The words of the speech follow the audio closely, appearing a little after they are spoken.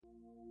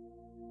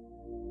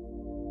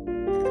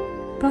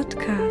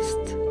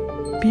Podcast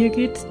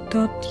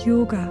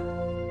birgit.yoga.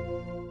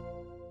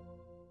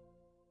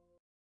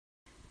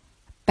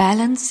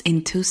 Balance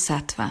into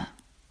Sattva,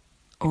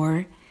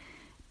 or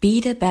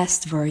be the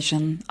best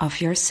version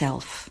of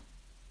yourself.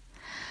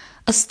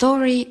 A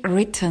story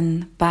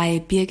written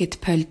by Birgit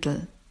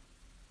Pöltl,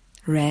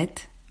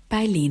 read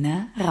by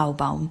Lina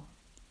Raubaum.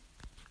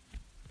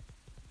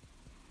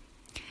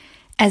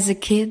 As a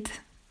kid,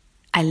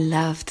 I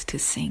loved to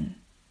sing.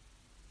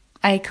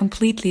 I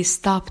completely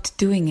stopped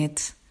doing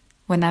it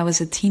when I was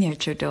a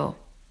teenager though.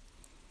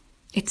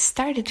 It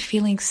started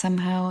feeling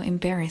somehow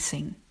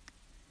embarrassing.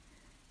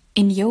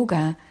 In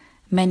yoga,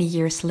 many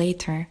years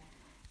later,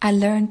 I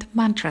learned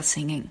mantra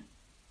singing.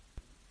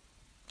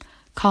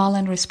 Call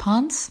and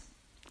response?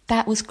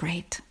 That was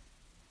great.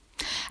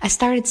 I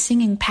started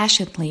singing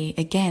passionately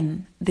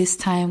again, this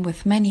time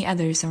with many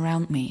others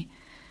around me.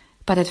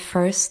 But at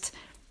first,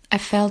 I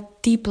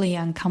felt deeply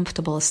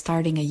uncomfortable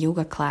starting a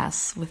yoga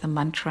class with a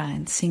mantra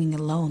and singing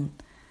alone.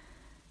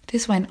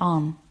 This went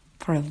on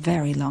for a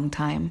very long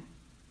time.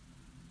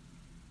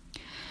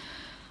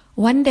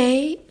 One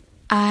day,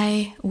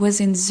 I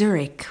was in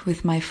Zurich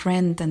with my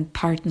friend and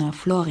partner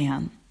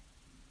Florian.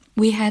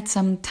 We had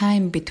some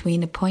time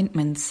between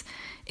appointments.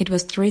 It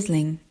was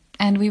drizzling,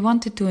 and we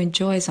wanted to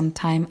enjoy some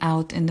time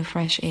out in the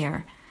fresh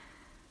air.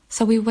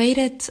 So we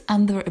waited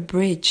under a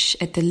bridge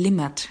at the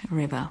Limmat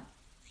River.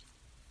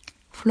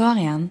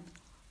 Florian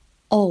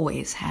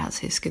always has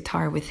his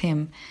guitar with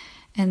him,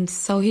 and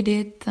so he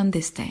did on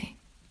this day.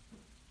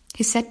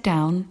 He sat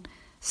down,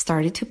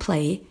 started to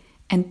play,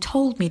 and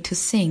told me to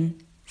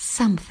sing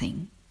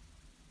something.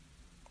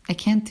 I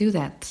can't do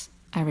that,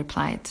 I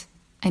replied.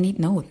 I need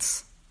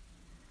notes.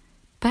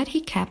 But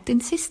he kept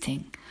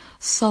insisting,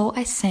 so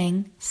I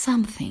sang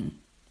something,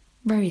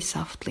 very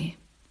softly.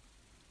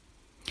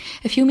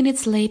 A few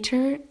minutes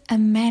later, a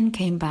man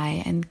came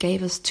by and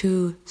gave us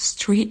two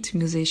street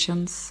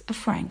musicians a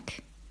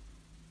franc.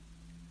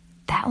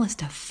 That was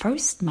the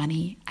first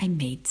money I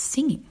made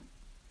singing.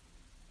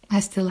 I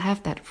still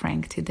have that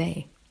franc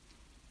today.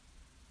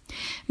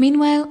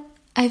 Meanwhile,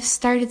 I've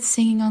started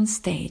singing on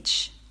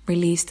stage,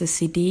 released a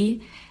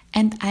CD,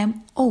 and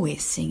I'm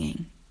always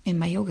singing in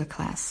my yoga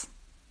class.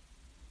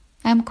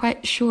 I'm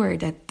quite sure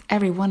that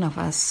every one of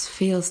us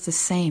feels the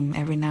same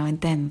every now and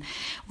then.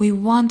 We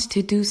want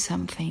to do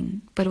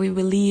something, but we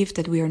believe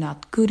that we are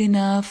not good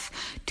enough,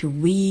 too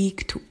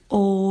weak, too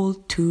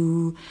old,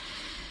 too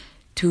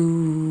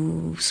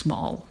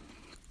small.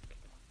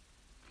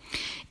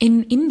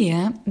 In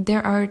India,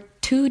 there are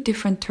two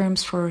different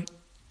terms for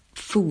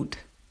food.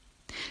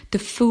 The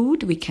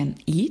food we can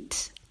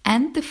eat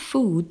and the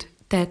food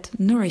that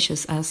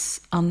nourishes us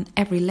on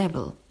every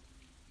level.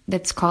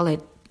 Let's call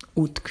it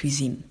haute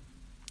cuisine.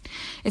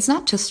 It's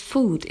not just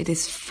food, it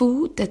is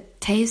food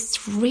that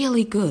tastes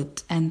really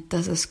good and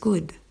does us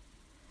good.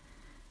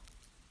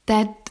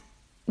 That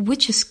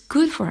which is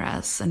good for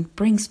us and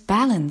brings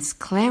balance,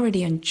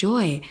 clarity and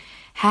joy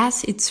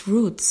has its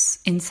roots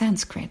in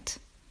Sanskrit.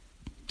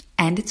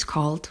 And it's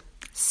called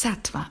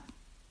Sattva.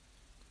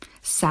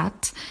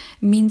 Sat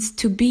means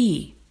to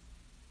be.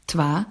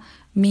 Tva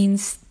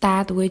means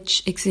that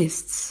which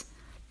exists.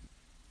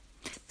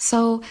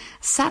 So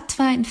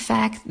Sattva in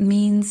fact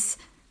means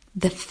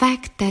the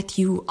fact that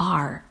you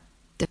are.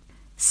 The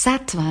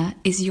Sattva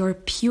is your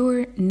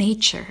pure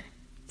nature.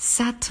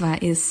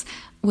 Sattva is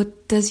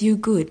what does you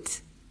good.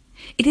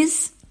 It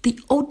is the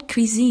haute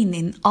cuisine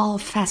in all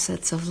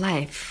facets of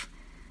life.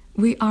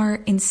 We are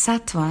in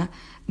Sattva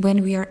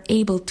when we are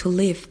able to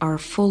live our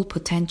full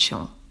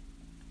potential.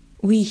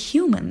 We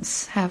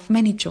humans have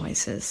many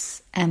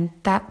choices, and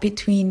that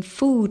between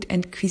food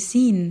and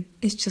cuisine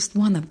is just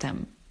one of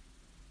them.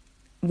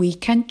 We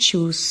can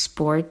choose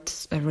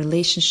sport, a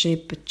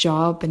relationship, a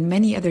job, and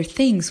many other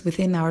things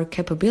within our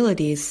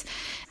capabilities.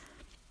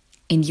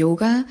 In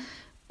yoga,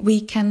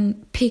 we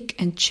can pick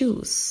and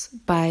choose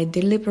by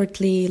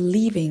deliberately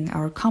leaving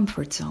our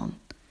comfort zone.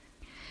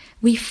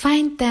 We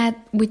find that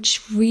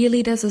which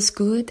really does us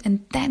good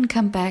and then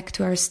come back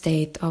to our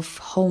state of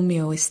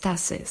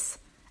homeostasis,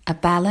 a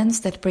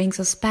balance that brings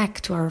us back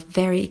to our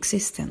very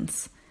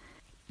existence.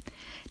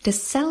 The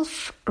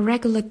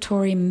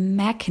self-regulatory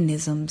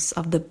mechanisms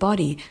of the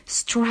body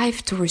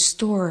strive to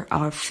restore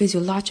our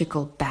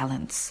physiological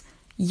balance.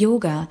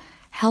 Yoga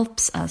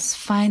helps us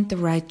find the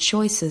right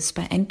choices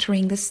by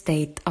entering the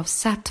state of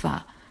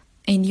Sattva.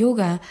 In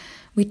yoga,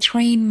 we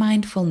train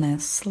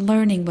mindfulness,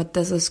 learning what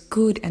does us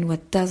good and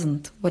what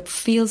doesn't, what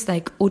feels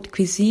like haute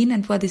cuisine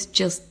and what is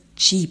just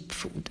cheap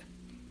food.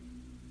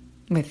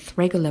 With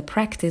regular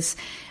practice,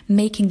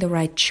 making the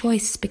right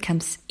choice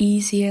becomes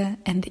easier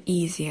and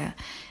easier,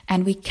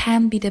 and we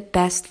can be the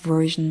best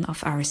version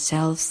of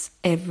ourselves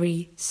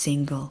every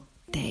single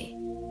day.